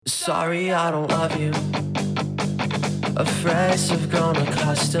Sorry, I don't love you. A phrase I've grown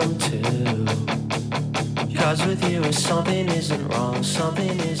accustomed to. Cause with you, something isn't wrong,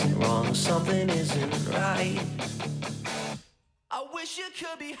 something isn't wrong, something isn't right. I wish you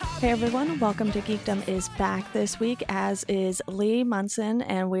could be happy. Hey everyone, welcome to Geekdom is back this week, as is Lee Munson,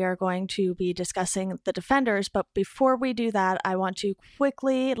 and we are going to be discussing The Defenders. But before we do that, I want to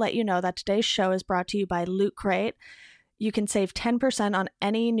quickly let you know that today's show is brought to you by Loot Crate. You can save 10% on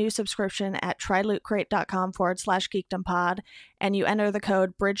any new subscription at trylootcrate.com/geekdompod, and you enter the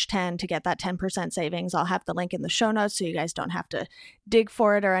code BRIDGE10 to get that 10% savings. I'll have the link in the show notes so you guys don't have to dig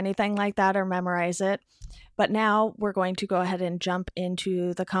for it or anything like that or memorize it. But now we're going to go ahead and jump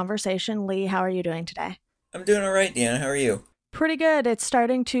into the conversation. Lee, how are you doing today? I'm doing all right, Deanna. How are you? Pretty good. It's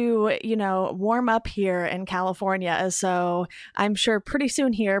starting to, warm up here in California. So I'm sure pretty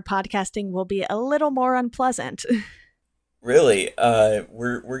soon here, podcasting will be a little more unpleasant. Really?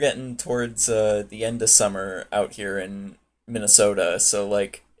 We're getting towards the end of summer out here in Minnesota, so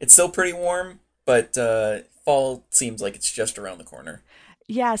it's still pretty warm, but fall seems like it's just around the corner.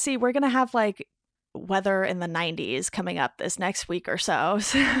 Yeah, see, we're gonna have weather in the 90s coming up this next week or so.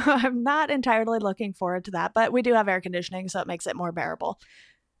 So I'm not entirely looking forward to that, but we do have air conditioning, so it makes it more bearable.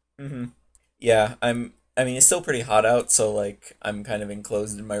 Mm-hmm. Yeah, I mean, it's still pretty hot out, so I'm kind of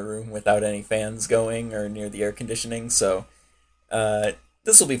enclosed in my room without any fans going or near the air conditioning, so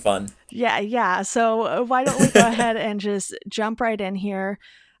this will be fun. Yeah. So why don't we go ahead and just jump right in here?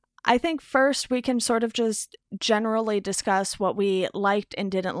 I think first we can sort of just generally discuss what we liked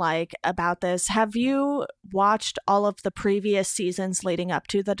and didn't like about this. Have you watched all of the previous seasons leading up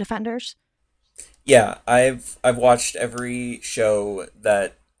to The Defenders? Yeah, I've watched every show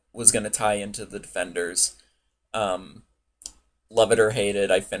that was going to tie into The Defenders. Love it or hate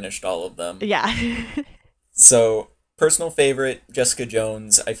it, I finished all of them. Yeah. So, personal favorite, Jessica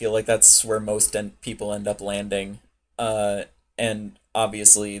Jones. I feel like that's where most people end up landing. And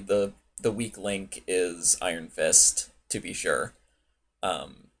obviously the weak link is Iron Fist, to be sure.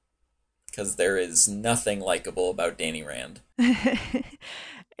 Because there is nothing likable about Danny Rand.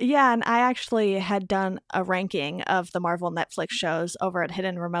 Yeah, and I actually had done a ranking of the Marvel Netflix shows over at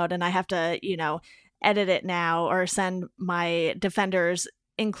Hidden Remote, and I have to, edit it now or send my Defenders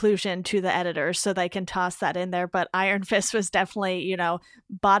inclusion to the editors so they can toss that in there. But Iron Fist was definitely,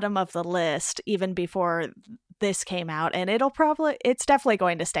 bottom of the list even before this came out, and it's definitely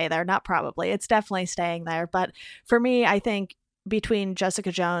going to stay there. Not probably, it's definitely staying there. But for me, I think between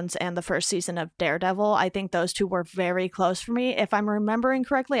Jessica Jones and the first season of Daredevil, I think those two were very close for me. If I'm remembering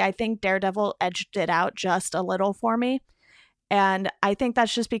correctly, I think Daredevil edged it out just a little for me. And I think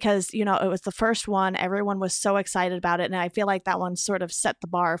that's just because, it was the first one. Everyone was so excited about it. And I feel like that one sort of set the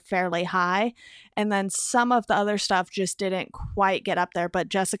bar fairly high. And then some of the other stuff just didn't quite get up there. But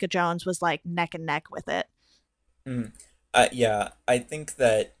Jessica Jones was neck and neck with it. Yeah, I think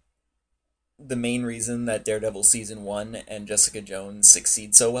that the main reason that Daredevil Season 1 and Jessica Jones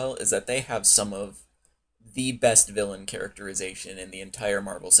succeed so well is that they have some of the best villain characterization in the entire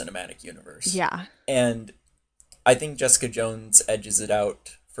Marvel Cinematic Universe. Yeah. And I think Jessica Jones edges it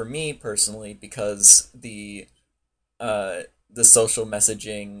out for me personally because the social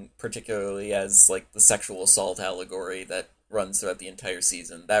messaging, particularly as the sexual assault allegory that runs throughout the entire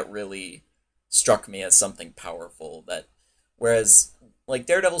season, that really struck me as something powerful. Whereas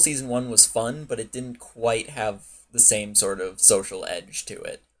Daredevil Season 1 was fun, but it didn't quite have the same sort of social edge to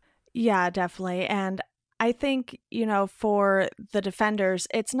it. Yeah, definitely. And I think, for the Defenders,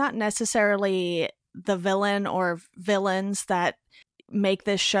 it's not necessarily the villain or villains that make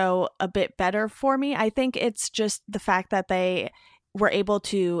this show a bit better for me. I think it's just the fact that they were able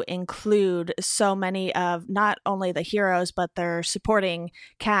to include so many of not only the heroes, but their supporting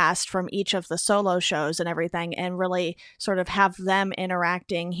cast from each of the solo shows and everything, and really sort of have them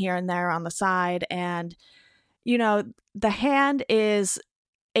interacting here and there on the side. And, The Hand is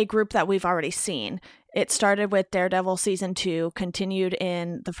a group that we've already seen. It started with Daredevil Season 2, continued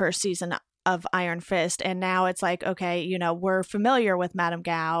in the first season of Iron Fist, and now it's okay, we're familiar with Madame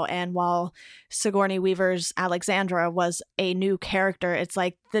Gao, and while Sigourney Weaver's Alexandra was a new character, it's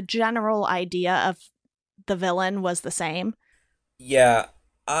the general idea of the villain was the same. Yeah,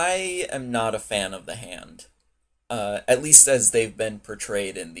 I am not a fan of the Hand, at least as they've been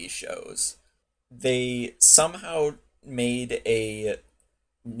portrayed in these shows. They somehow made a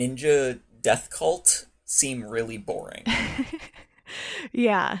ninja death cult seem really boring.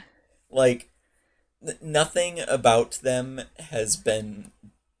 Yeah. Nothing about them has been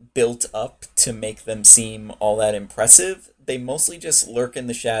built up to make them seem all that impressive. They mostly just lurk in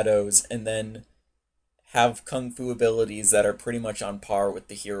the shadows and then have kung fu abilities that are pretty much on par with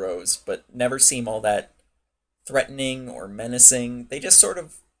the heroes, but never seem all that threatening or menacing. They just sort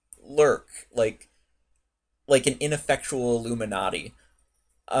of lurk like an ineffectual Illuminati.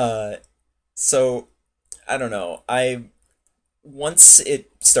 Uh, so I don't know. I Once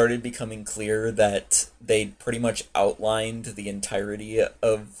it started becoming clear that they'd pretty much outlined the entirety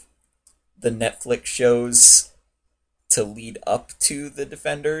of the Netflix shows to lead up to the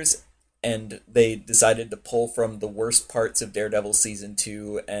Defenders, and they decided to pull from the worst parts of Daredevil season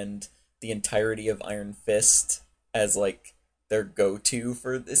 2 and the entirety of Iron Fist as like their go-to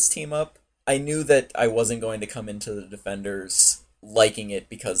for this team up. I knew that I wasn't going to come into the Defenders liking it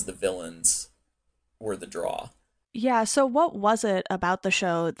because the villains were the draw. Yeah, so what was it about the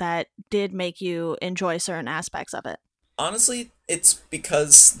show that did make you enjoy certain aspects of it? Honestly, it's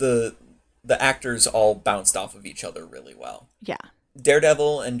because the actors all bounced off of each other really well. Yeah.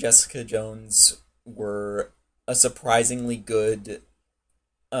 Daredevil and Jessica Jones were a surprisingly good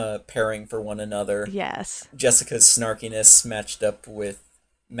pairing for one another. Yes. Jessica's snarkiness matched up with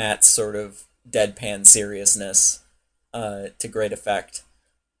Matt's sort of deadpan seriousness to great effect.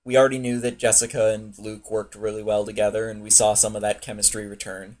 We already knew that Jessica and Luke worked really well together, and we saw some of that chemistry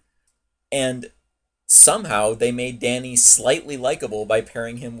return. And somehow they made Danny slightly likable by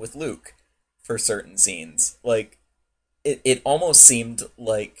pairing him with Luke for certain scenes. Like, it almost seemed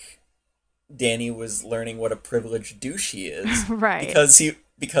like Danny was learning what a privileged douche he is. Right.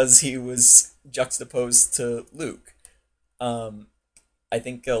 Because he was juxtaposed to Luke. I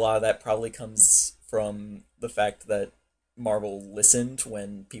think a lot of that probably comes from the fact that Marvel listened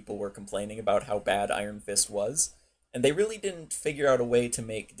when people were complaining about how bad Iron Fist was, and they really didn't figure out a way to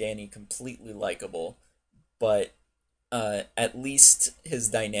make Danny completely likable, but at least his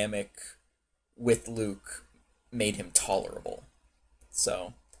dynamic with Luke made him tolerable.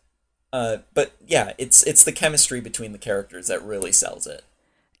 So, but yeah, it's the chemistry between the characters that really sells it.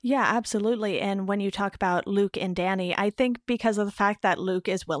 Yeah, absolutely. And when you talk about Luke and Danny, I think because of the fact that Luke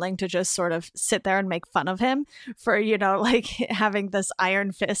is willing to just sort of sit there and make fun of him for, like having this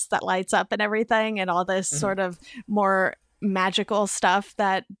iron fist that lights up and everything and all this sort of more magical stuff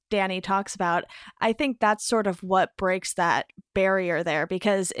that Danny talks about, I think that's sort of what breaks that barrier there,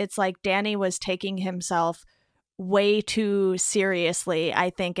 because it's like Danny was taking himself way too seriously,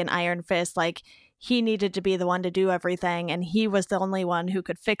 I think, in Iron Fist. Like, he needed to be the one to do everything, and he was the only one who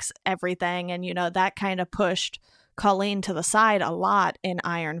could fix everything. And, that kind of pushed Colleen to the side a lot in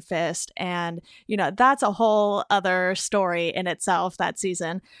Iron Fist. And, that's a whole other story in itself, that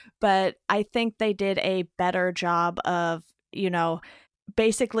season. But I think they did a better job of,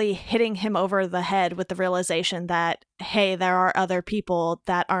 basically hitting him over the head with the realization that, hey, there are other people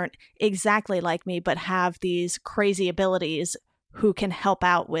that aren't exactly like me, but have these crazy abilities who can help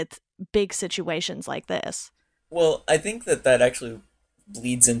out with big situations like this. Well, I think that actually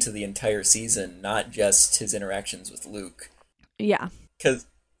bleeds into the entire season, not just his interactions with Luke. Yeah.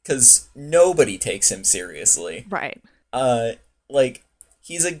 Because nobody takes him seriously. Right. Like,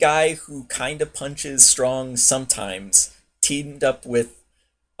 he's a guy who kind of punches strong sometimes, teamed up with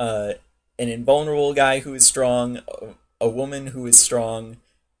an invulnerable guy who is strong, a woman who is strong,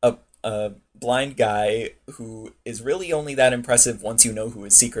 a blind guy who is really only that impressive once you know who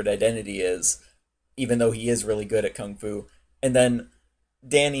his secret identity is, even though he is really good at kung fu. And then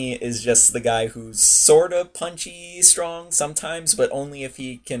Danny is just the guy who's sort of punchy strong sometimes, but only if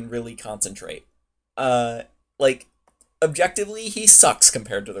he can really concentrate. Like, objectively, he sucks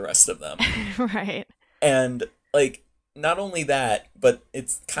compared to the rest of them. Right. And, like, not only that, but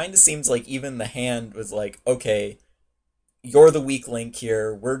it kind of seems like even the Hand was like, okay, you're the weak link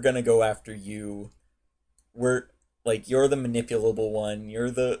here. We're gonna go after you. We're like, you're the manipulable one.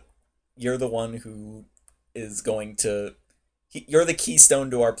 You're the one who is going to. You're the keystone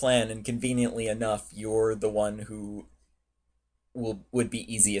to our plan, and conveniently enough, you're the one who would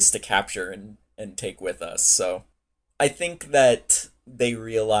be easiest to capture and take with us. So, I think that they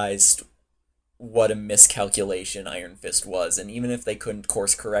realized what a miscalculation Iron Fist was, and even if they couldn't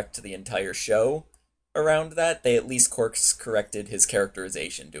course correct the entire show around that, they at least course corrected his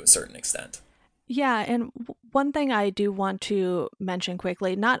characterization to a certain extent. Yeah, and one thing I do want to mention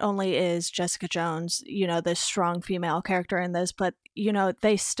quickly, not only is Jessica Jones, this strong female character in this, but,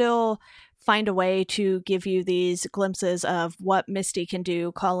 they still find a way to give you these glimpses of what Misty can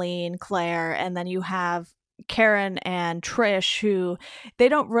do, Colleen, Claire, and then you have Karen and Trish, who they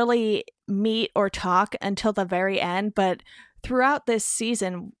don't really meet or talk until the very end, but throughout this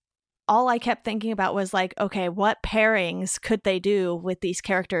season, all I kept thinking about was like, okay, what pairings could they do with these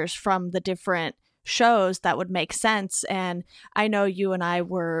characters from the different shows that would make sense? And I know you and I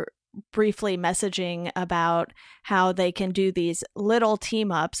were briefly messaging about how they can do these little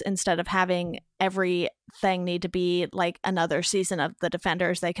team ups instead of having everything need to be like another season of the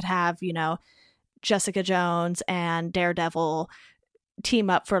Defenders. They could have, Jessica Jones and Daredevil team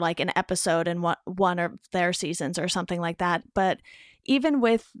up for like an episode in one of their seasons or something like that. But even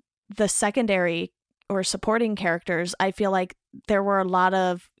with the secondary or supporting characters, I feel like there were a lot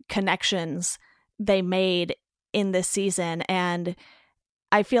of connections they made in this season. And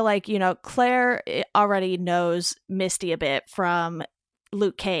I feel like, Claire already knows Misty a bit from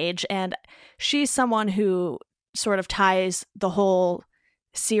Luke Cage, and she's someone who sort of ties the whole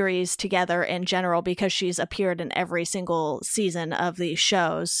series together in general because she's appeared in every single season of these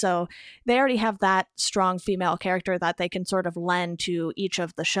shows. So they already have that strong female character that they can sort of lend to each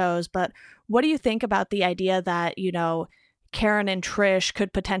of the shows. But what do you think about the idea that, Karen and Trish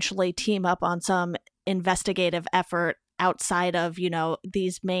could potentially team up on some investigative effort outside of,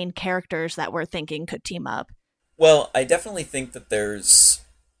 these main characters that we're thinking could team up? Well, I definitely think that there's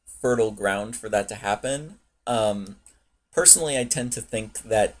fertile ground for that to happen. Personally, I tend to think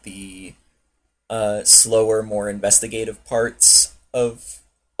that the slower, more investigative parts of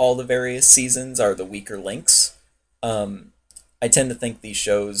all the various seasons are the weaker links. I tend to think these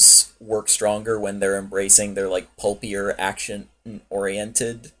shows work stronger when they're embracing their like pulpier,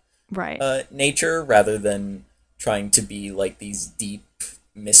 action-oriented nature rather than trying to be like these deep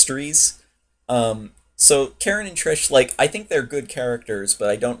mysteries. So Karen and Trish, like, I think they're good characters, but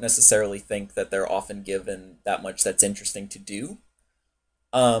I don't necessarily think that they're often given that much that's interesting to do.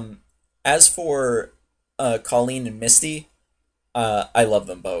 As for Colleen and Misty, I love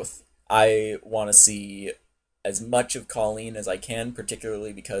them both. I want to see as much of Colleen as I can,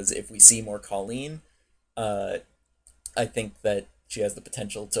 particularly because if we see more Colleen, I think that she has the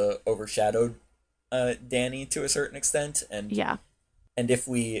potential to overshadow Danny to a certain extent. And yeah. And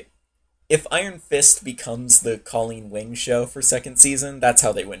if Iron Fist becomes the Colleen Wing show for second season, that's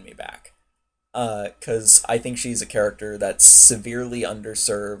how they win me back. Because I think she's a character that's severely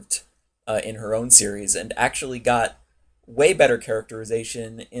underserved in her own series and actually got way better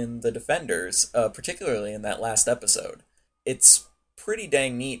characterization in The Defenders, particularly in that last episode. It's pretty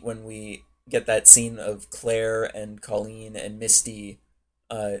dang neat when we get that scene of Claire and Colleen and Misty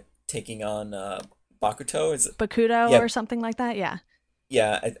taking on Bakuto. Is it Bakuto or something like that? Yeah.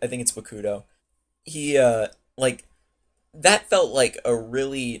 Yeah, I think it's Bakuto. He, that felt like a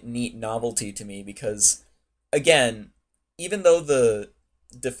really neat novelty to me because, again, even though the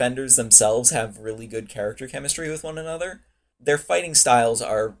Defenders themselves have really good character chemistry with one another, their fighting styles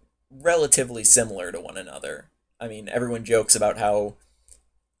are relatively similar to one another. I mean, everyone jokes about how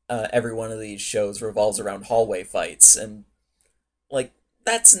every one of these shows revolves around hallway fights, and, like,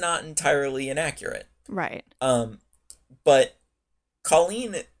 that's not entirely inaccurate. Right. But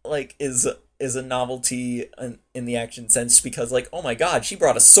Colleen, like, is a novelty in the action sense because, like, oh my god, she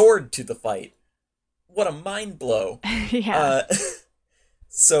brought a sword to the fight. What a mind blow. Yeah.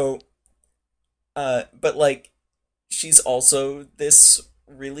 But, like, she's also this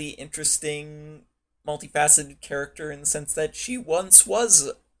really interesting, multifaceted character in the sense that she once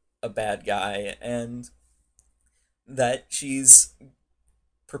was a bad guy and that she's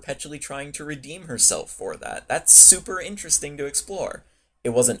perpetually trying to redeem herself for that. That's super interesting to explore. It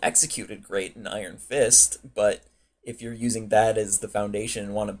wasn't executed great in Iron Fist, but if you're using that as the foundation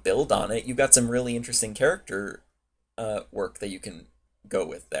and want to build on it, you've got some really interesting character work that you can go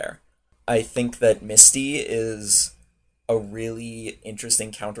with there. I think that Misty is a really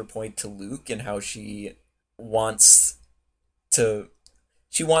interesting counterpoint to Luke and how she wants to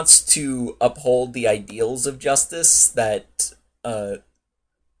uphold the ideals of justice that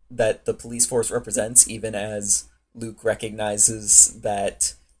the police force represents, even as Luke recognizes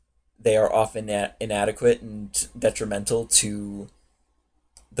that they are often inadequate and detrimental to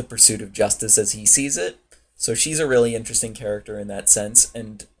the pursuit of justice as he sees it. So she's a really interesting character in that sense,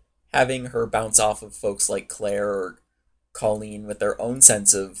 and having her bounce off of folks like Claire or Colleen with their own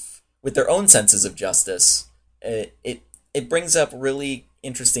senses of justice, it brings up really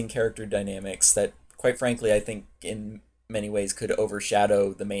interesting character dynamics that, quite frankly, I think in many ways could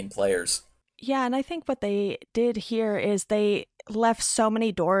overshadow the main players. Yeah, and I think what they did here is they left so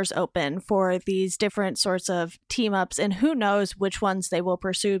many doors open for these different sorts of team ups, and who knows which ones they will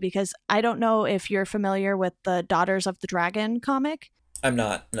pursue, because I don't know if you're familiar with the Daughters of the Dragon comic. I'm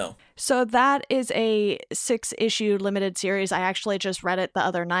not, no. So that is a 6-issue limited series. I actually just read it the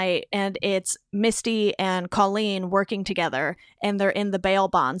other night, and it's Misty and Colleen working together, and they're in the bail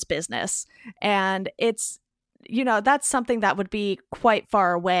bonds business. And it's, that's something that would be quite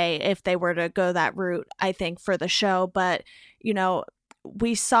far away if they were to go that route, I think, for the show. But,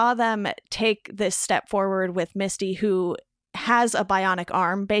 we saw them take this step forward with Misty, who has a bionic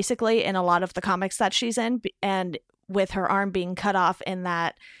arm basically in a lot of the comics that she's in, and with her arm being cut off in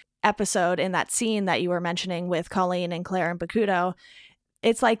that episode, in that scene that you were mentioning with Colleen and Claire and Bakuto,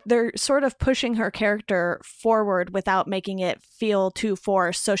 it's like they're sort of pushing her character forward without making it feel too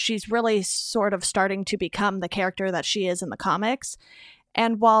forced. So she's really sort of starting to become the character that she is in the comics.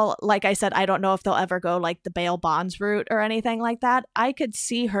 And while, like I said, I don't know if they'll ever go like the Bale Bonds route or anything like that, I could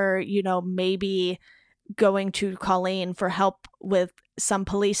see her, you know, maybe going to Colleen for help with some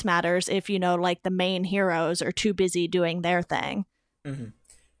police matters if, you know, like the main heroes are too busy doing their thing. Mm-hmm.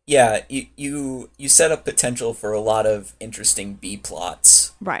 Yeah, you set up potential for a lot of interesting B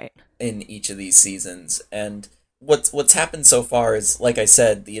plots, right, in each of these seasons. And what's happened so far is, like I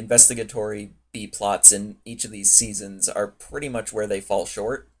said, the investigatory B plots in each of these seasons are pretty much where they fall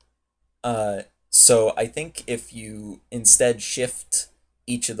short. So I think if you instead shift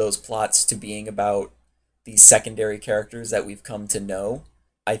each of those plots to being about these secondary characters that we've come to know,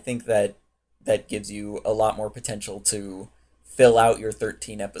 I think that gives you a lot more potential to fill out your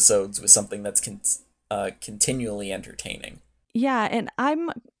 13 episodes with something that's continually entertaining. Yeah, and I'm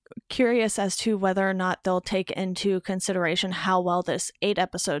curious as to whether or not they'll take into consideration how well this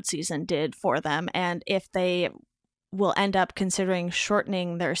 8-episode season did for them, and if they will end up considering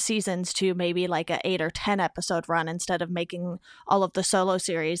shortening their seasons to maybe like a 8 or 10 episode run instead of making all of the solo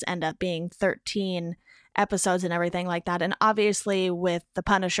series end up being 13 episodes and everything like that. And obviously with The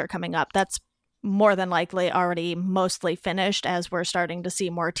Punisher coming up, that's more than likely already mostly finished, as we're starting to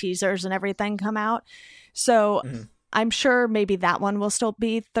see more teasers and everything come out. So I'm sure maybe that one will still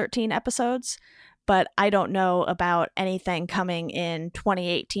be 13 episodes, but I don't know about anything coming in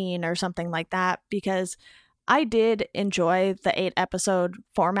 2018 or something like that, because I did enjoy the 8-episode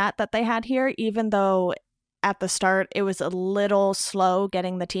format that they had here, even though at the start it was a little slow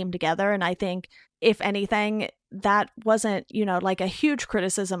getting the team together. And I think, if anything, that wasn't, you know, like a huge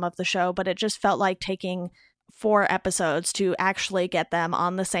criticism of the show, but it just felt like taking 4 episodes to actually get them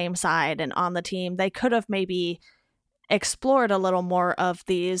on the same side and on the team. They could have maybe explored a little more of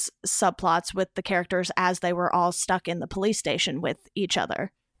these subplots with the characters as they were all stuck in the police station with each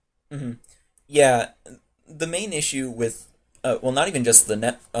other. Mm-hmm. Yeah, the main issue with, well, not even just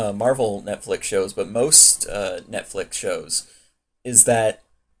the Marvel Netflix shows, but most Netflix shows, is that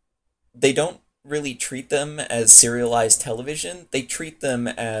they don't really treat them as serialized television. They treat them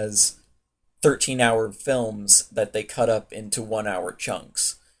as 13-hour films that they cut up into 1-hour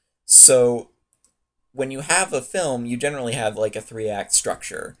chunks. So when you have a film, you generally have like a 3-act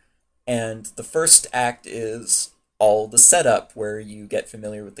structure. And the first act is all the setup, where you get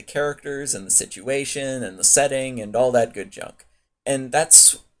familiar with the characters and the situation and the setting and all that good junk. And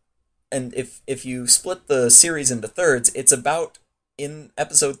if you split the series into thirds, it's about, in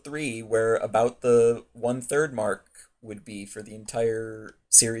episode 3, where about the 1/3 mark would be for the entire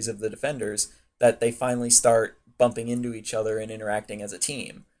series of the Defenders, that they finally start bumping into each other and interacting as a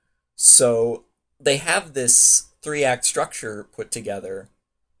team. So they have this 3-act structure put together,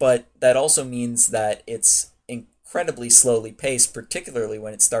 but that also means that it's incredibly slowly paced, particularly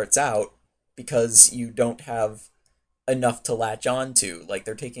when it starts out, because you don't have enough to latch on to. Like,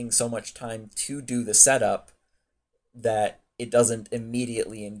 they're taking so much time to do the setup that it doesn't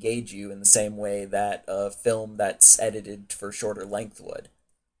immediately engage you in the same way that a film that's edited for shorter length would.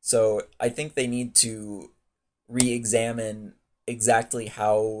 So I think they need to re-examine exactly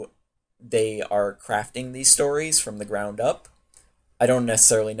how they are crafting these stories from the ground up. I don't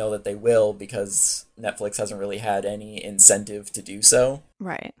necessarily know that they will, because Netflix hasn't really had any incentive to do so.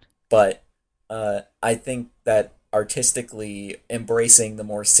 Right. But I think that artistically embracing the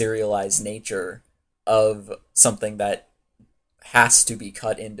more serialized nature of something that has to be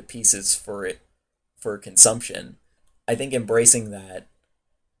cut into pieces for consumption, I think embracing that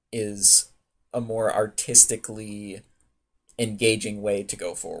is a more artistically engaging way to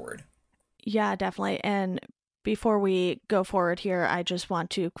go forward. Yeah, definitely. And before we go forward here, I just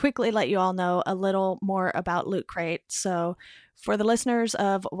want to quickly let you all know a little more about Loot Crate. So for the listeners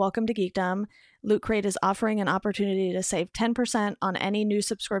of Welcome to Geekdom, Loot Crate is offering an opportunity to save 10% on any new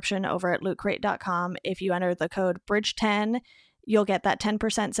subscription over at lootcrate.com. If you enter the code BRIDGE10, you'll get that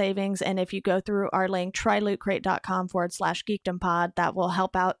 10% savings. And if you go through our link, trylootcrate.com/geekdompod, that will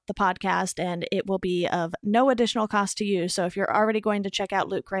help out the podcast, and it will be of no additional cost to you. So if you're already going to check out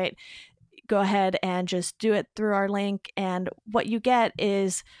Loot Crate, go ahead and just do it through our link. And what you get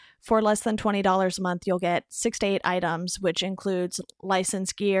is, for less than $20 a month, you'll get 6 to 8 items, which includes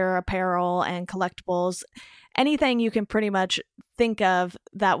licensed gear, apparel, and collectibles. Anything you can pretty much think of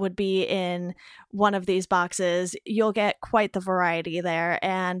that would be in one of these boxes, you'll get quite the variety there.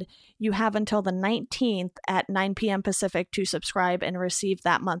 And you have until the 19th at 9 p.m. Pacific to subscribe and receive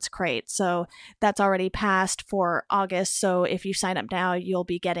that month's crate. So that's already passed for August. So if you sign up now, you'll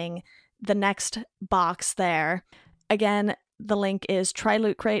be getting the next box there. Again, the link is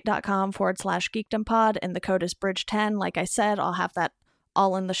trylootcrate.com/geekdompod, and the code is bridge10. Like I said, I'll have that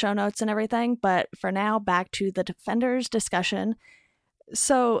all in the show notes and everything. But for now, back to the Defenders discussion.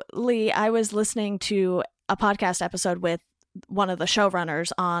 So, Lee, I was listening to a podcast episode with one of the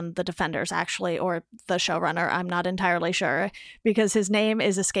showrunners on the Defenders, actually, or the showrunner. I'm not entirely sure because his name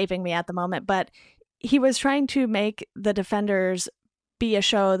is escaping me at the moment. But he was trying to make the Defenders be a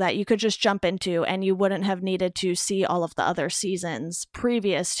show that you could just jump into and you wouldn't have needed to see all of the other seasons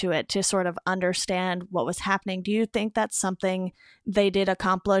previous to it to sort of understand what was happening. Do you think that's something they did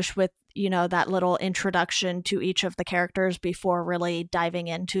accomplish with, that little introduction to each of the characters before really diving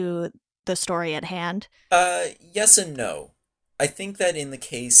into the story at hand? Yes and no. I think that in the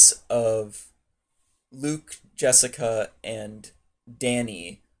case of Luke, Jessica, and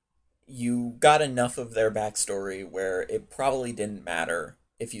Danny, you got enough of their backstory where it probably didn't matter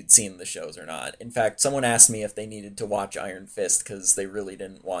if you'd seen the shows or not. In fact, someone asked me if they needed to watch Iron Fist because they really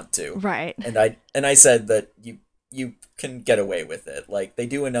didn't want to. Right. And I said that you can get away with it. Like, they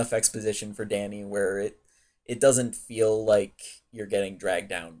do enough exposition for Danny where it doesn't feel like you're getting dragged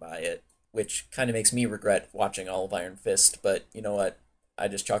down by it, which kind of makes me regret watching all of Iron Fist. But you know what? I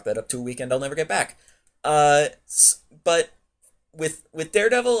just chalk that up to a weekend I'll never get back. But with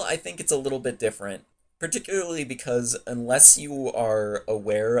Daredevil, I think it's a little bit different, particularly because unless you are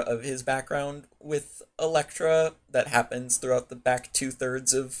aware of his background with Elektra that happens throughout the back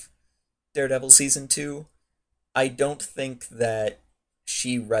 2/3 of Daredevil Season 2, I don't think that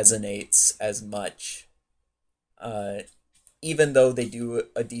she resonates as much. Even though they do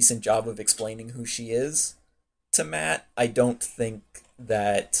a decent job of explaining who she is to Matt, I don't think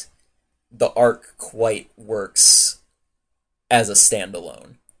that the arc quite works as a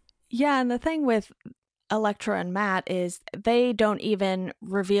standalone. Yeah, and the thing with Elektra and Matt is they don't even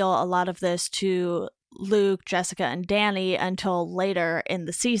reveal a lot of this to Luke, Jessica, and Danny until later in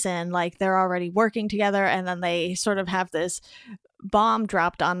the season. Like, they're already working together, and then they sort of have this bomb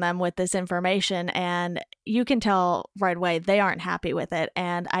dropped on them with this information, and you can tell right away they aren't happy with it.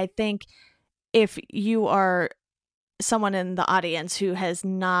 And I think if you are someone in the audience who has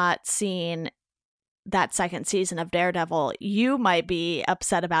not seen that second season of Daredevil, you might be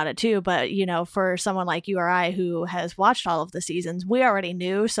upset about it too. But, for someone like you or I who has watched all of the seasons, we already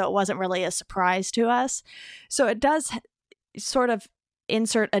knew, so it wasn't really a surprise to us. So it does sort of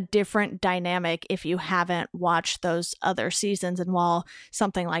insert a different dynamic if you haven't watched those other seasons. And while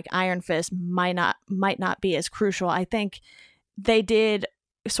something like Iron Fist might not be as crucial, I think they did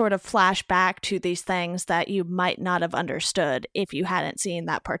sort of flash back to these things that you might not have understood if you hadn't seen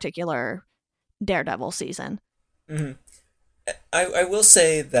that particular Daredevil season. Mm-hmm. I will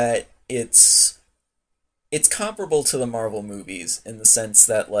say that it's comparable to the Marvel movies in the sense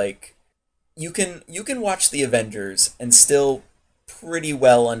that, like, you can watch the Avengers and still pretty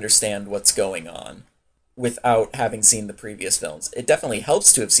well understand what's going on without having seen the previous films. It definitely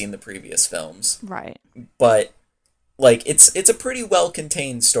helps to have seen the previous films. Right. But like it's a pretty well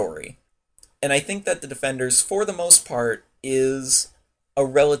contained story. And I think that The Defenders, for the most part, is a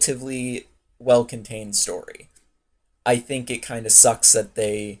relatively well-contained story. I think it kind of sucks that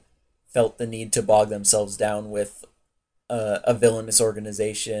they felt the need to bog themselves down with a villainous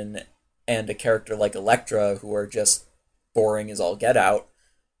organization and a character like Elektra who are just boring as all get out.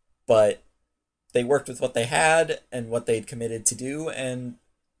 But they worked with what they had and what they'd committed to do, and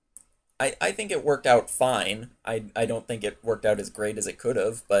I think it worked out fine. I don't think it worked out as great as it could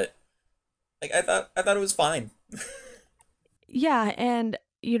have, but like I thought it was fine. Yeah, and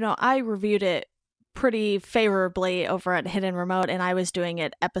I reviewed it pretty favorably over at Hidden Remote, and I was doing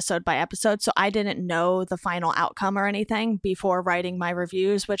it episode by episode, so I didn't know the final outcome or anything before writing my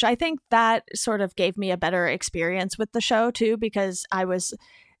reviews, which I think that sort of gave me a better experience with the show too, because I was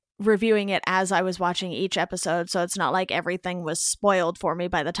reviewing it as I was watching each episode, so it's not like everything was spoiled for me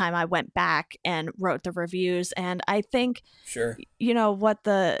by the time I went back and wrote the reviews. And I think, sure, what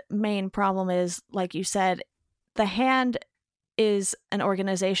the main problem is, like you said, The Hand is an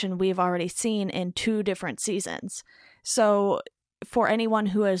organization we've already seen in 2 different seasons. So for anyone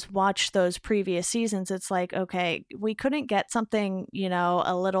who has watched those previous seasons, it's like, okay, we couldn't get something,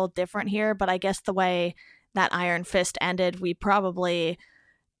 a little different here, but I guess the way that Iron Fist ended, we probably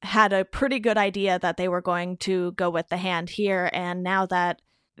had a pretty good idea that they were going to go with The Hand here. And now that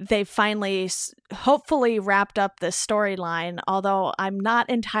they finally hopefully wrapped up this storyline, although I'm not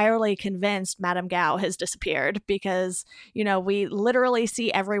entirely convinced Madame Gao has disappeared because, we literally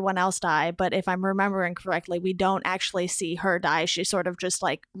see everyone else die, but if I'm remembering correctly, we don't actually see her die. She sort of just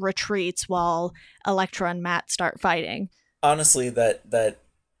like retreats while Elektra and Matt start fighting. Honestly, that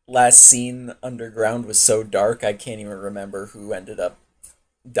last scene underground was so dark, I can't even remember who ended up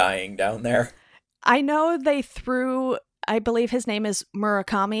dying down there. I know they threw, I believe his name is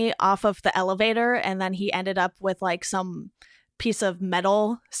Murakami, off of the elevator, and then he ended up with like some piece of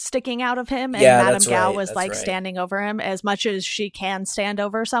metal sticking out of him, and Yeah, Madame that's Gao right. was That's like right. standing over him as much as she can stand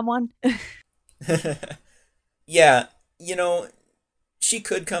over someone. Yeah, you know, she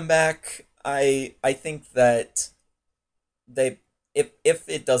could come back. I think that they if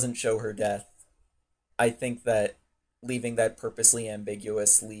it doesn't show her death, I think that leaving that purposely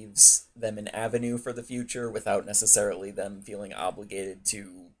ambiguous leaves them an avenue for the future without necessarily them feeling obligated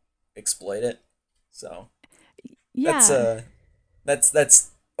to exploit it. So that's Yeah.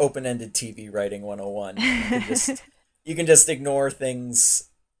 that's open-ended TV writing 101. You can just ignore things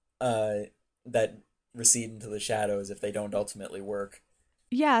uh that recede into the shadows if they don't ultimately work.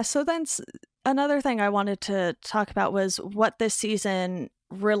 Yeah, so then another thing I wanted to talk about was what this season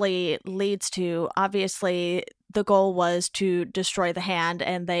really leads to. Obviously, the goal was to destroy the hand,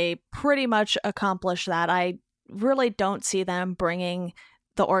 and they pretty much accomplished that. I really don't see them bringing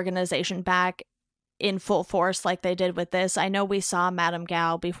the organization back in full force like they did with this. I know we saw Madame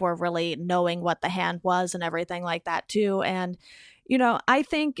Gao before really knowing what the hand was and everything like that, too. And, I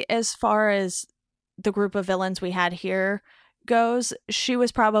think as far as the group of villains we had here goes, she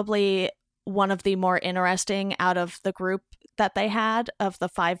was probably one of the more interesting out of the group that they had of the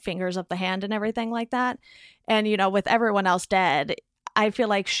five fingers of the hand and everything like that. And, with everyone else dead, I feel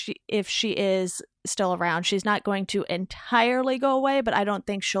like if she is still around, she's not going to entirely go away, but I don't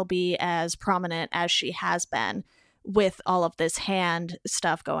think she'll be as prominent as she has been with all of this hand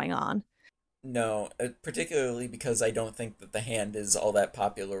stuff going on. No, particularly because I don't think that the hand is all that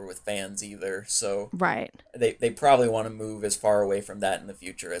popular with fans either. So Right. they probably want to move as far away from that in the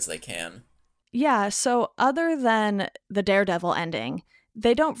future as they can. Yeah, so other than the Daredevil ending,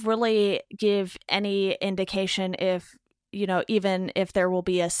 they don't really give any indication if, even if there will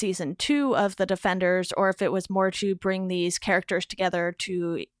be a season 2 of the Defenders, or if it was more to bring these characters together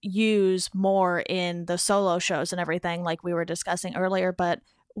to use more in the solo shows and everything, like we were discussing earlier. But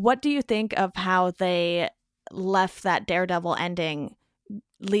what do you think of how they left that Daredevil ending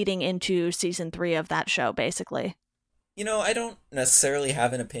leading into season 3 of that show, basically? I don't necessarily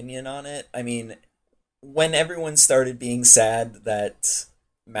have an opinion on it. I mean, when everyone started being sad that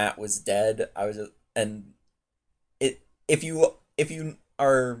Matt was dead, I was and it if you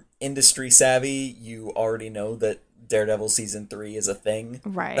are industry savvy, you already know that Daredevil season 3 is a thing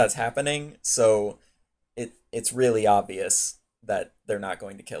Right. that's happening. So it's really obvious that they're not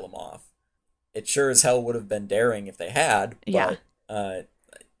going to kill him off. It sure as hell would have been daring if they had, Yeah. but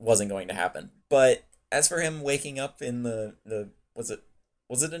wasn't going to happen. But as for him waking up in the was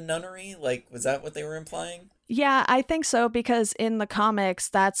it a nunnery? Like, was that what they were implying? Yeah, I think so, because in the comics,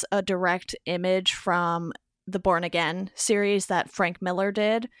 that's a direct image from the Born Again series that Frank Miller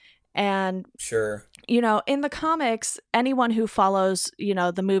did. And, Sure. in the comics, anyone who follows,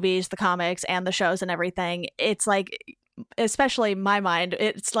 the movies, the comics, and the shows and everything, it's like, especially my mind,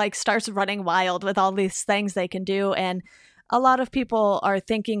 it's like starts running wild with all these things they can do. And a lot of people are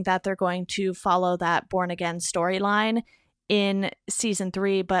thinking that they're going to follow that Born Again storyline in season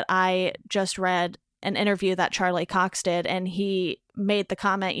 3, but I just read an interview that Charlie Cox did, and he made the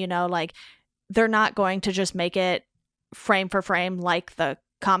comment, like they're not going to just make it frame for frame like the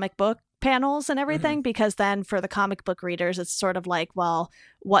comic book panels and Mm-hmm. everything, because then for the comic book readers, it's sort of like, well,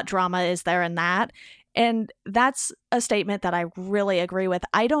 what drama is there in that? And that's a statement that I really agree with.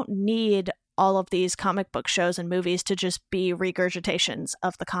 I don't need all of these comic book shows and movies to just be regurgitations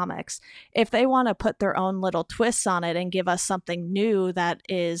of the comics. If they want to put their own little twists on it and give us something new that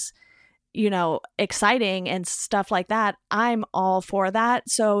is, exciting and stuff like that, I'm all for that.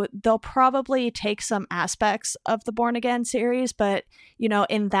 So they'll probably take some aspects of the Born Again series, but,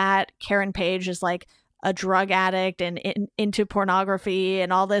 in that, Karen Page is like a drug addict and into pornography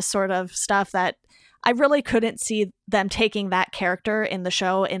and all this sort of stuff that I really couldn't see them taking that character in the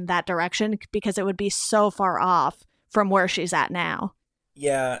show in that direction, because it would be so far off from where she's at now.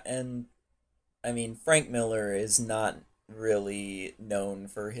 Yeah, and I mean Frank Miller is not really known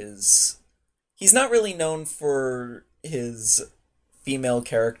for his he's not really known for his female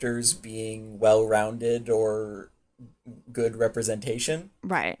characters being well-rounded or good representation.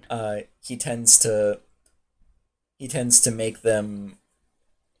 Right. He tends to make them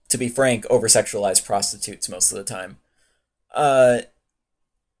to be frank, over sexualized prostitutes most of the time. Uh,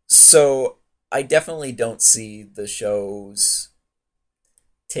 so I definitely don't see the shows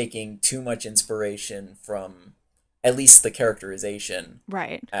taking too much inspiration from at least the characterization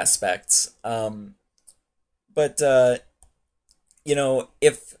Right. aspects. But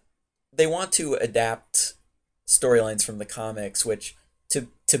if they want to adapt storylines from the comics, which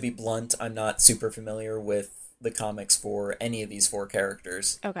to be blunt, I'm not super familiar with the comics for any of these four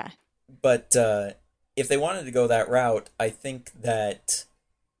characters. Okay. But if they wanted to go that route, I think that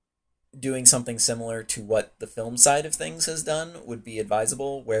doing something similar to what the film side of things has done would be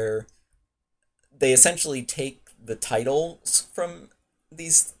advisable, where they essentially take the titles from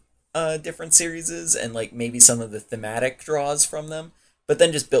these different series and like maybe some of the thematic draws from them, but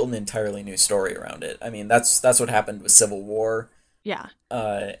then just build an entirely new story around it. I mean, that's what happened with Civil War, Yeah.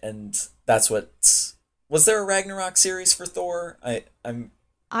 and that's what was there a Ragnarok series for Thor?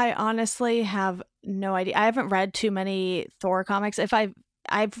 I honestly have no idea. I haven't read too many Thor comics. If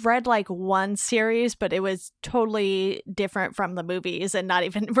I've read like one series, but it was totally different from the movies and not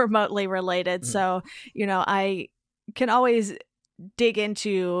even remotely related. Mhm. So, I can always dig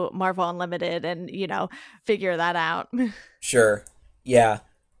into Marvel Unlimited and, figure that out. Sure, yeah.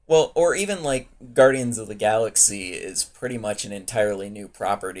 Well, or even like Guardians of the Galaxy is pretty much an entirely new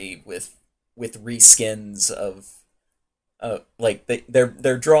property with reskins of like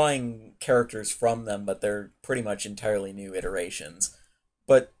they're drawing characters from them, but they're pretty much entirely new iterations.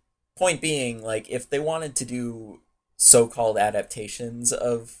 But point being, like if they wanted to do so-called adaptations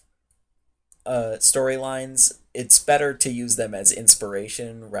of storylines, it's better to use them as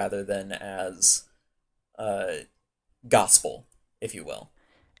inspiration rather than as uh, gospel, if you will.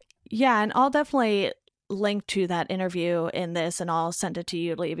 Yeah, and I'll definitely link to that interview in this and I'll send it to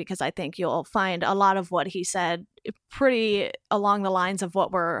you, Lee, because I think you'll find a lot of what he said pretty along the lines of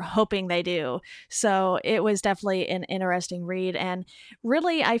what we're hoping they do. So it was definitely an interesting read. And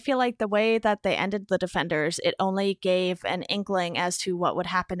really, I feel like the way that they ended The Defenders, it only gave an inkling as to what would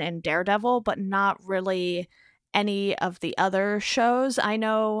happen in Daredevil, but not really any of the other shows. I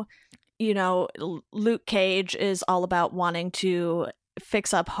know, Luke Cage is all about wanting to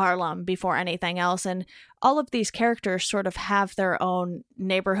fix up Harlem before anything else. And all of these characters sort of have their own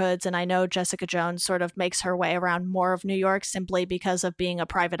neighborhoods. And I know Jessica Jones sort of makes her way around more of New York simply because of being a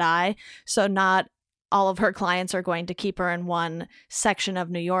private eye. So not all of her clients are going to keep her in one section of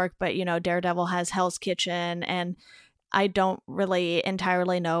New York, but Daredevil has Hell's Kitchen, and I don't really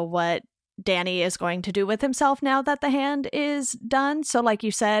entirely know what Danny is going to do with himself now that the hand is done. So like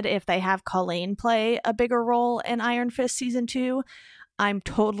you said, if they have Colleen play a bigger role in Iron Fist season 2, I'm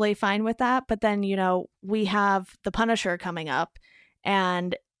totally fine with that. But then, we have The Punisher coming up,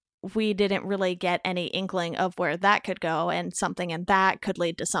 and we didn't really get any inkling of where that could go, and something in that could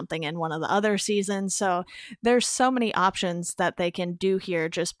lead to something in one of the other seasons. So there's so many options that they can do here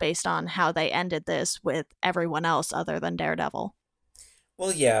just based on how they ended this with everyone else other than Daredevil.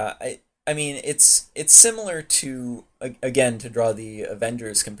 Well, yeah, I mean it's similar to again to draw the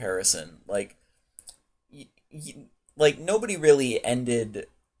Avengers comparison. Y- like nobody really ended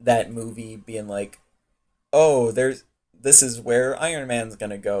that movie being like, "Oh, this is where Iron Man's going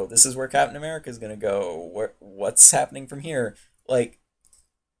to go. This is where Captain America's going to go. What's happening from here?" Like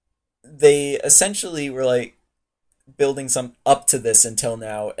they essentially were like building some up to this until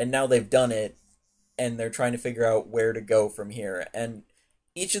now, and now they've done it and they're trying to figure out where to go from here. And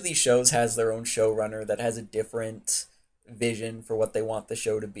each of these shows has their own showrunner that has a different vision for what they want the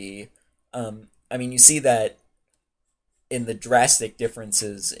show to be. I mean, you see that in the drastic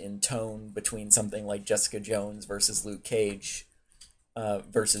differences in tone between something like Jessica Jones versus Luke Cage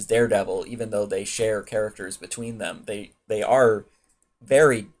versus Daredevil. Even though they share characters between them, they are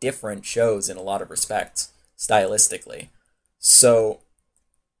very different shows in a lot of respects stylistically. So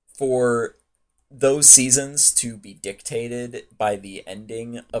for those seasons to be dictated by the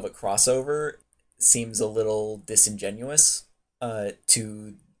ending of a crossover seems a little disingenuous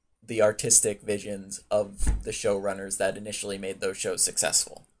to the artistic visions of the showrunners that initially made those shows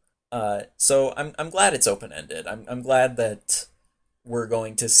successful. So I'm glad it's open ended. I'm glad that we're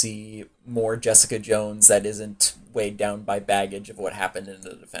going to see more Jessica Jones that isn't weighed down by baggage of what happened in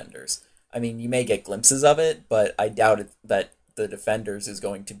the Defenders. I mean, you may get glimpses of it, but I doubt that the Defenders is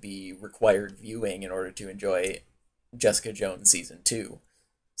going to be required viewing in order to enjoy Jessica Jones season 2.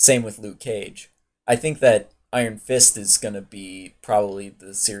 Same with Luke Cage. I think that Iron Fist is going to be probably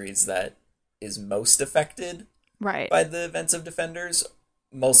the series that is most affected Right. by the events of Defenders,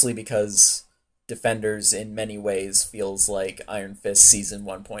 mostly because Defenders in many ways feels like Iron Fist season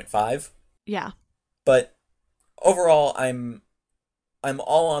 1.5. Yeah. But overall, I'm I'm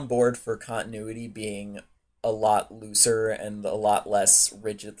all on board for continuity being a lot looser and a lot less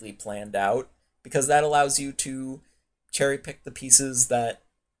rigidly planned out because that allows you to cherry pick the pieces that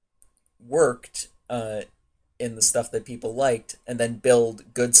worked in the stuff that people liked and then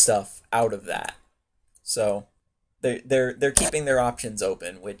build good stuff out of that. So they're keeping their options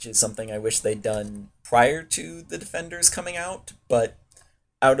open, which is something I wish they'd done prior to the Defenders coming out, but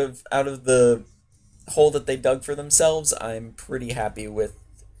out of the hole that they dug for themselves, I'm pretty happy with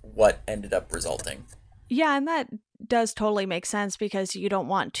what ended up resulting. Yeah, and that does totally make sense because you don't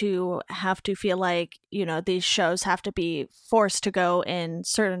want to have to feel like, these shows have to be forced to go in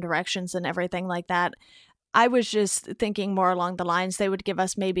certain directions and everything like that. I was just thinking more along the lines they would give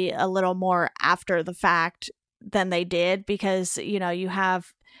us maybe a little more after the fact than they did because, you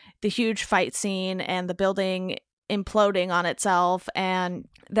have the huge fight scene and the building imploding on itself. And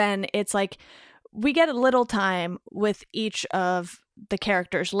then it's like we get a little time with each of the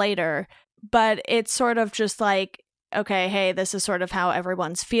characters later, but it's sort of just like, okay, hey, this is sort of how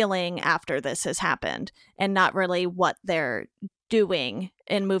everyone's feeling after this has happened and not really what they're doing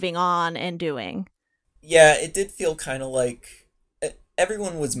and moving on and doing. Yeah, it did feel kind of like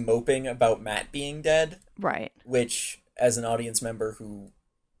everyone was moping about Matt being dead. Right. Which, as an audience member who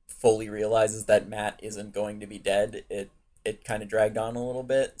fully realizes that Matt isn't going to be dead, it kind of dragged on a little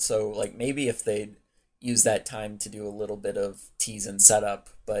bit. So, like, maybe if they'd use that time to do a little bit of tease and setup,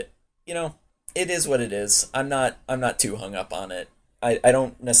 but it is what it is. I'm not too hung up on it. I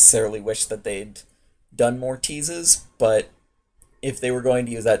don't necessarily wish that they'd done more teases, but if they were going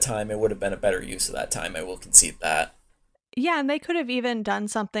to use that time, it would have been a better use of that time. I will concede that. Yeah, and they could have even done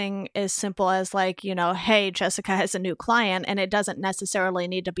something as simple as like, hey, Jessica has a new client, and it doesn't necessarily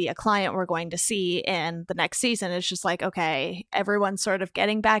need to be a client we're going to see in the next season. It's just like, okay, everyone's sort of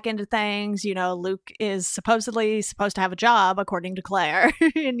getting back into things. Luke is supposedly supposed to have a job, according to Claire,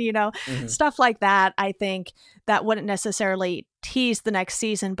 and, stuff like that. I think that wouldn't necessarily tease the next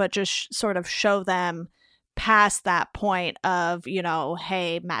season, but just sort of show them past that point of,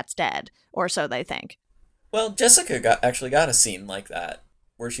 hey, Matt's dead, or so they think. Well, Jessica actually got a scene like that,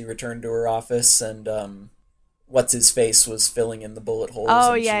 where she returned to her office and what's his face was filling in the bullet holes.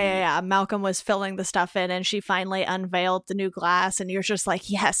 Oh yeah. Malcolm was filling the stuff in, and she finally unveiled the new glass, and you're just like,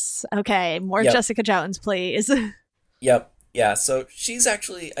 yes, okay, more Yep. Jessica Jones, please. Yep. Yeah. So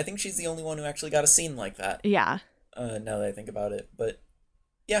I think she's the only one who actually got a scene like that. Yeah. Now that I think about it, but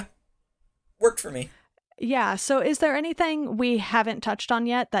yeah, worked for me. Yeah. So, is there anything we haven't touched on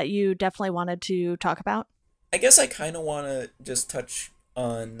yet that you definitely wanted to talk about? I guess I kind of want to just touch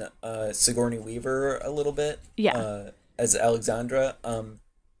on Sigourney Weaver a little bit. Yeah. As Alexandra.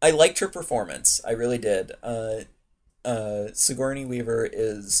 I liked her performance. I really did. Sigourney Weaver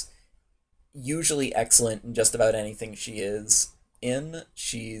is usually excellent in just about anything she is in.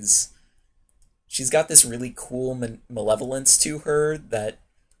 She's got this really cool malevolence to her that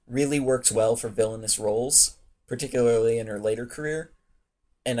really works well for villainous roles, particularly in her later career.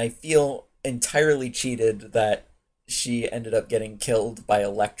 And I feel entirely cheated that she ended up getting killed by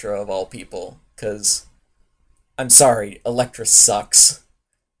Elektra of all people, because I'm sorry, Elektra sucks.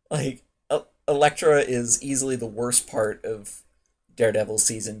 Like, Elektra is easily the worst part of Daredevil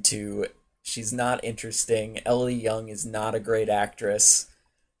season 2. She's not interesting. Elodie Young is not a great actress.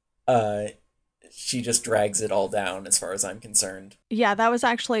 She just drags it all down as far as I'm concerned. Yeah, that was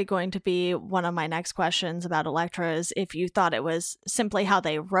actually going to be one of my next questions about Elektra, is if you thought it was simply how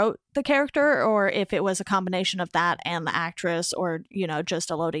they wrote the character, or if it was a combination of that and the actress, or, just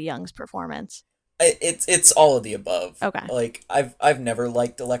Elodie Young's performance. It's all of the above. Okay. Like, I've never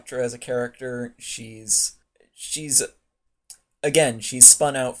liked Elektra as a character. She's again, she's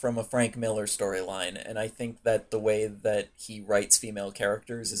spun out from a Frank Miller storyline, and I think that the way that he writes female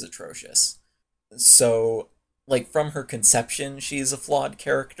characters is atrocious. So, like, from her conception, she's a flawed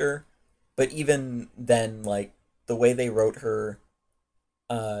character, but even then, like, the way they wrote her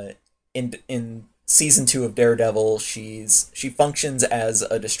in season 2 of Daredevil, she functions as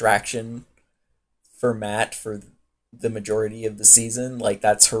a distraction for Matt for the majority of the season. Like,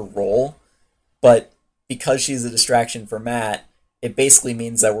 that's her role. But because she's a distraction for Matt, it basically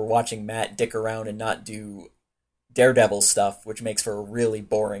means that we're watching Matt dick around and not do Daredevil stuff, which makes for a really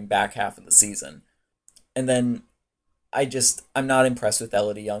boring back half of the season. And then I'm not impressed with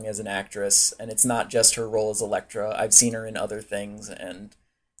Elodie Young as an actress, and it's not just her role as Elektra. I've seen her in other things, and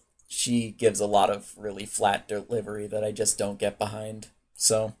she gives a lot of really flat delivery that I just don't get behind.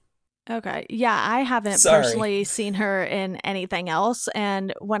 So. Okay. Yeah, I haven't personally seen her in anything else.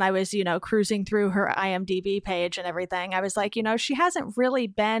 And when I was, cruising through her IMDb page and everything, I was like, she hasn't really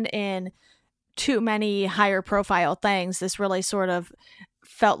been in too many higher profile things. This really sort of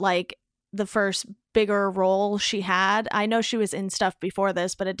felt like the first bigger role she had. I know she was in stuff before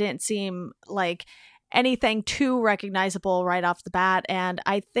this, but it didn't seem like anything too recognizable right off the bat. And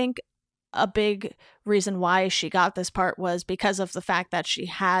I think a big reason why she got this part was because of the fact that she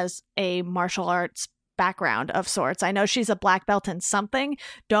has a martial arts background of sorts. I know she's a black belt in something.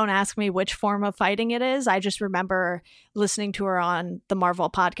 Don't ask me which form of fighting it is. I just remember listening to her on the Marvel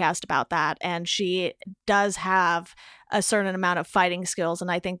podcast about that. And she does have a certain amount of fighting skills. And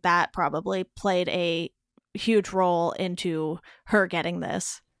I think that probably played a huge role into her getting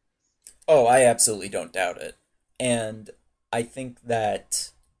this. Oh, I absolutely don't doubt it. And I think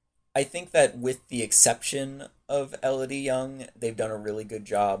that with the exception of Elodie Yung, they've done a really good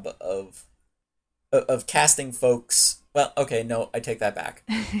job of casting folks. Well, okay, no, I take that back,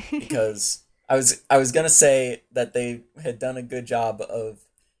 because I was gonna say that they had done a good job of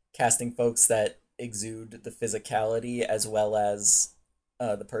casting folks that exude the physicality as well as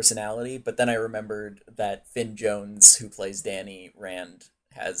the personality, but then I remembered that Finn Jones, who plays Danny Rand,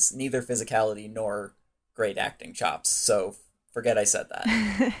 has neither physicality nor great acting chops, so forget I said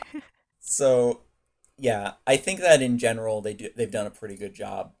that. So, yeah, I think that in general they've done a pretty good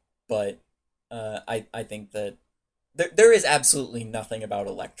job, but I think that there is absolutely nothing about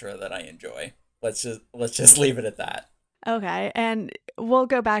Elektra that I enjoy. Let's just leave it at that. Okay, and we'll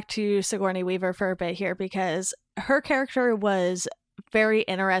go back to Sigourney Weaver for a bit here, because her character was very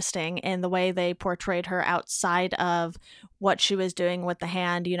interesting in the way they portrayed her outside of what she was doing with the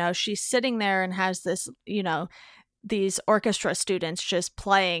hand. You know, she's sitting there and has this, you know, these orchestra students just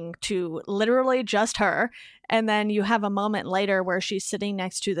playing to literally just her. And then you have a moment later where she's sitting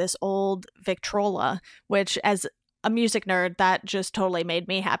next to this old Victrola, which, as a music nerd, that just totally made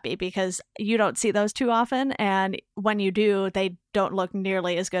me happy, because you don't see those too often. And when you do, they don't look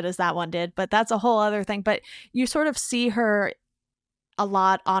nearly as good as that one did. But that's a whole other thing. But you sort of see her a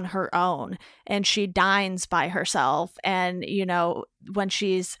lot on her own, and she dines by herself. And, you know, when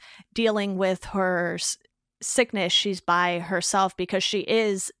she's dealing with her sickness, she's by herself because she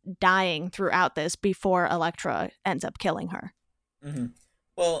is dying throughout this before Elektra ends up killing her. Mm-hmm.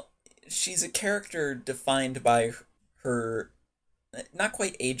 Well, she's a character defined by her not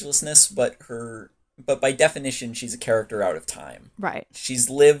quite agelessness, but by definition she's a character out of time. Right. She's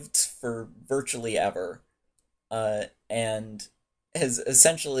lived for virtually ever, and has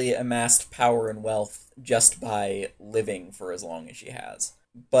essentially amassed power and wealth just by living for as long as she has.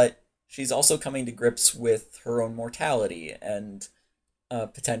 But she's also coming to grips with her own mortality and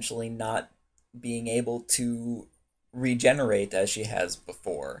potentially not being able to regenerate as she has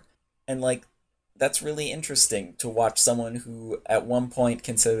before. And, like, that's really interesting to watch someone who at one point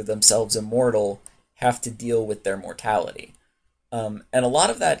considered themselves immortal have to deal with their mortality. And a lot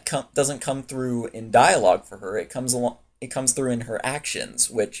of that doesn't come through in dialogue for her. It comes through in her actions,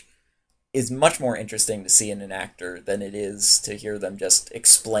 which is much more interesting to see in an actor than it is to hear them just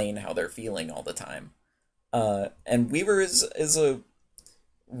explain how they're feeling all the time. And Weaver is a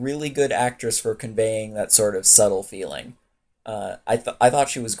really good actress for conveying that sort of subtle feeling. I thought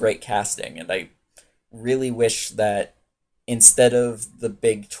she was great casting, and I really wish that instead of the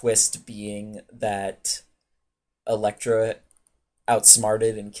big twist being that Elektra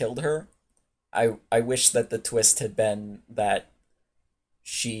outsmarted and killed her, I wish that the twist had been that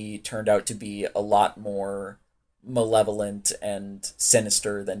she turned out to be a lot more malevolent and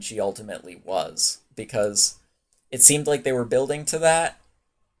sinister than she ultimately was, because it seemed like they were building to that,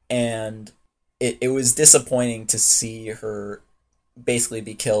 and it was disappointing to see her basically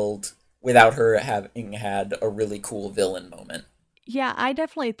be killed without her having had a really cool villain moment. Yeah, I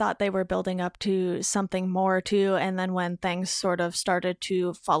definitely thought they were building up to something more too, and then when things sort of started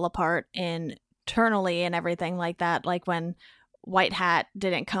to fall apart internally and everything like that, like when White Hat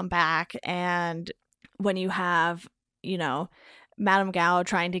didn't come back, and when you have, you know, Madame Gao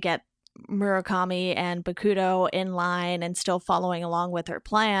trying to get Murakami and Bakuto in line and still following along with her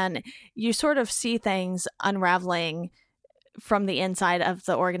plan, you sort of see things unraveling from the inside of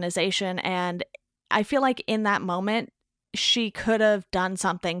the organization. And I feel like in that moment, she could have done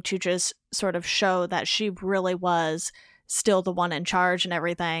something to just sort of show that she really was still the one in charge and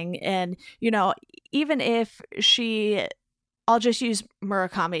everything. And, you know, even if I'll just use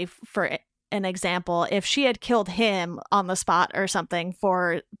Murakami for an example. If she had killed him on the spot or something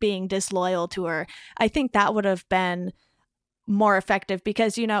for being disloyal to her, I think that would have been more effective,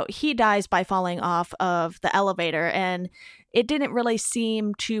 because, you know, he dies by falling off of the elevator, and it didn't really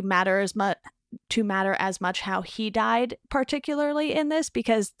seem to matter to matter as much how he died, particularly in this,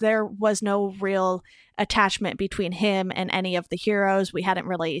 because there was no real attachment between him and any of the heroes. We hadn't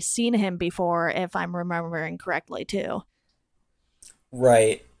really seen him before, if I'm remembering correctly, too.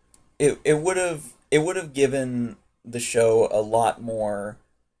 Right. It would have given the show a lot more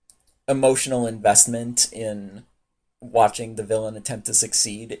emotional investment in watching the villain attempt to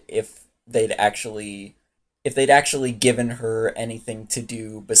succeed if they'd actually given her anything to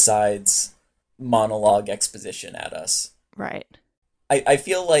do besides monologue exposition at us. Right. I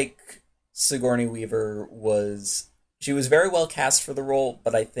feel like Sigourney Weaver was very well cast for the role,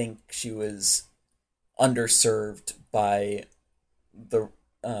 but I think she was underserved by the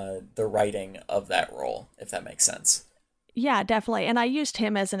writing of that role, if that makes sense. Yeah, definitely. And I used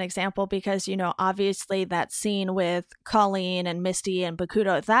him as an example because, obviously that scene with Colleen and Misty and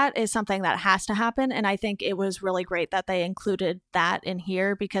Bakuto, that is something that has to happen. And I think it was really great that they included that in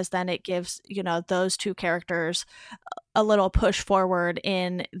here because then it gives, those two characters a little push forward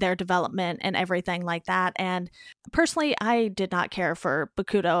in their development and everything like that. And personally, I did not care for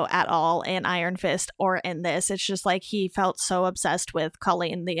Bakuto at all in Iron Fist or in this. It's just like he felt so obsessed with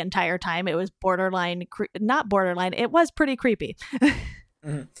Colleen the entire time. It was borderline, not borderline, it was pretty creepy.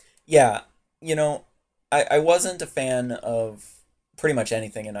 Mhm. Yeah, I wasn't a fan of pretty much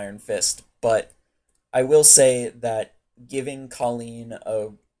anything in Iron Fist, but I will say that giving Colleen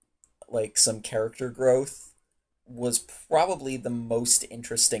some character growth was probably the most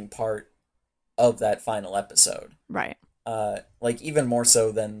interesting part of that final episode. Right. Even more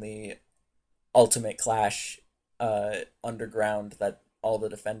so than the ultimate clash underground that all the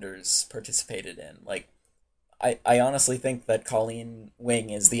defenders participated in. I honestly think that Colleen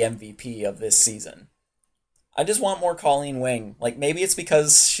Wing is the MVP of this season. I just want more Colleen Wing. Maybe it's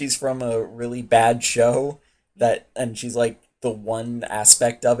because she's from a really bad show and she's the one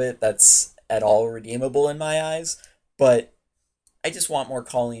aspect of it that's at all redeemable in my eyes, but I just want more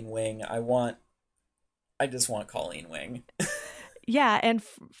Colleen Wing. I just want Colleen Wing. Yeah, and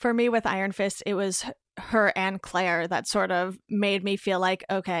for me with Iron Fist, it was her and Claire that sort of made me feel like,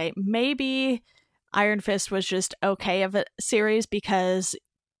 okay, maybe Iron Fist was just okay of a series because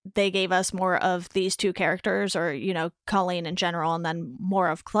they gave us more of these two characters or, Colleen in general, and then more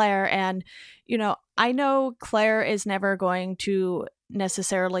of Claire. And, I know Claire is never going to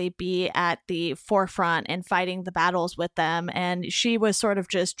necessarily be at the forefront and fighting the battles with them. And she was sort of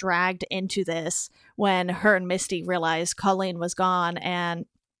just dragged into this when her and Misty realized Colleen was gone. And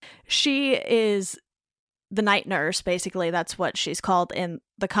she is the night nurse, basically. That's what she's called in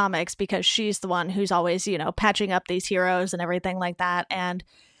the comics because she's the one who's always, patching up these heroes and everything like that. And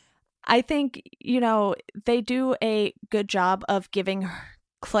I think, they do a good job of giving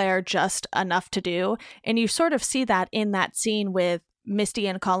Claire just enough to do. And you sort of see that in that scene with Misty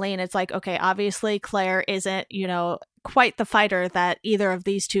and Colleen. It's like, okay, obviously Claire isn't, quite the fighter that either of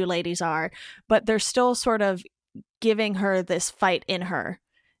these two ladies are, but they're still sort of giving her this fight in her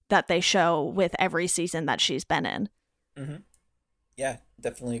that they show with every season that she's been in. Mm-hmm. Yeah,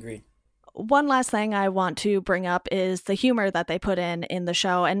 definitely agree. One last thing I want to bring up is the humor that they put in the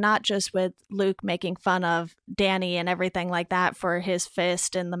show, and not just with Luke making fun of Danny and everything like that for his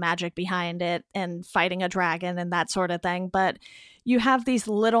fist and the magic behind it and fighting a dragon and that sort of thing, but you have these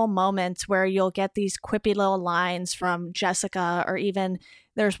little moments where you'll get these quippy little lines from Jessica, or even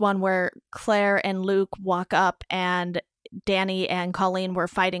there's one where Claire and Luke walk up and Danny and Colleen were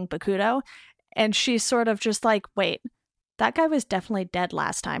fighting Bakuto, and she's sort of just like, wait, that guy was definitely dead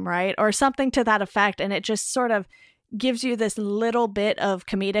last time, right? Or something to that effect. And it just sort of gives you this little bit of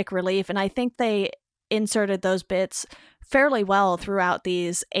comedic relief. And I think they inserted those bits fairly well throughout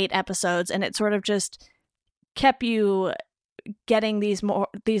these 8 episodes. And it sort of just kept you getting these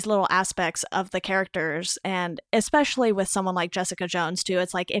little aspects of the characters. And especially with someone like Jessica Jones too,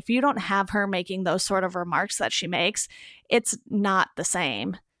 it's like, if you don't have her making those sort of remarks that she makes, it's not the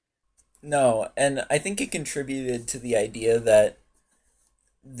same. No, and I think it contributed to the idea that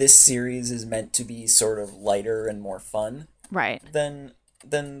this series is meant to be sort of lighter and more fun, right? Than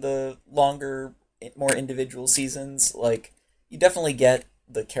the longer, more individual seasons. You definitely get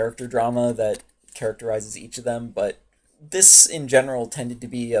the character drama that characterizes each of them, but this in general tended to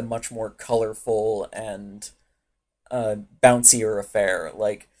be a much more colorful and bouncier affair.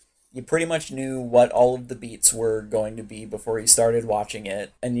 You pretty much knew what all of the beats were going to be before you started watching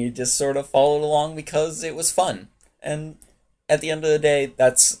it, and you just sort of followed along because it was fun. And at the end of the day,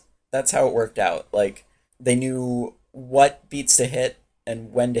 that's how it worked out. They knew what beats to hit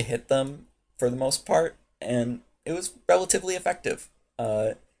and when to hit them for the most part, and it was relatively effective,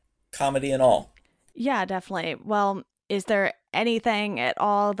 comedy and all. Yeah, definitely. Well, Is there anything at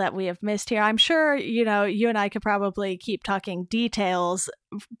all that we have missed here? I'm sure, you and I could probably keep talking details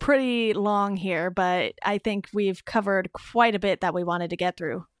pretty long here, but I think we've covered quite a bit that we wanted to get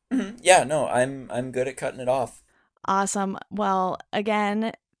through. Mm-hmm. Yeah, no, I'm good at cutting it off. Awesome. Well,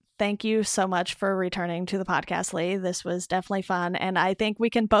 again, thank you so much for returning to the podcast, Lee. This was definitely fun. And I think we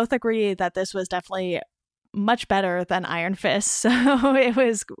can both agree that this was definitely much better than Iron Fist. So it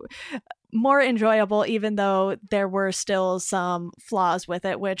was more enjoyable, even though there were still some flaws with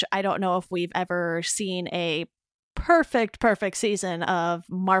it, which I don't know if we've ever seen a perfect season of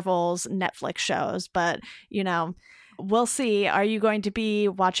Marvel's Netflix shows. But, we'll see. Are you going to be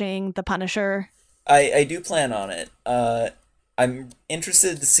watching The Punisher? I do plan on it. I'm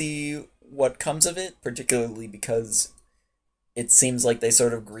interested to see what comes of it, particularly because it seems like they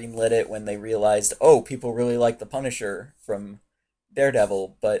sort of greenlit it when they realized, oh, people really like The Punisher from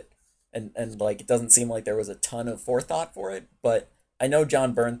Daredevil, but and like it doesn't seem like there was a ton of forethought for it, but I know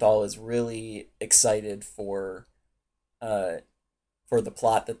Jon Bernthal is really excited for the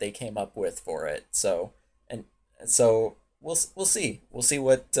plot that they came up with for it. So we'll see. We'll see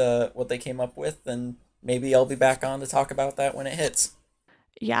what they came up with, and maybe I'll be back on to talk about that when it hits.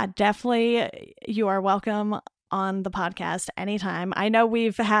 Yeah, definitely. You are welcome on the podcast anytime. I know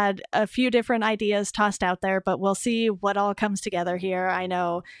we've had a few different ideas tossed out there, but we'll see what all comes together here. I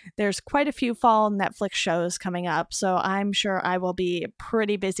know there's quite a few fall Netflix shows coming up, so I'm sure I will be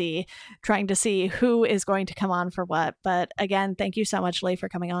pretty busy trying to see who is going to come on for what. But again, thank you so much, Lee, for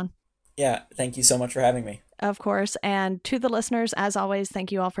coming on. Yeah, thank you so much for having me. Of course. And to the listeners, as always,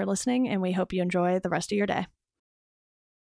 thank you all for listening, and we hope you enjoy the rest of your day.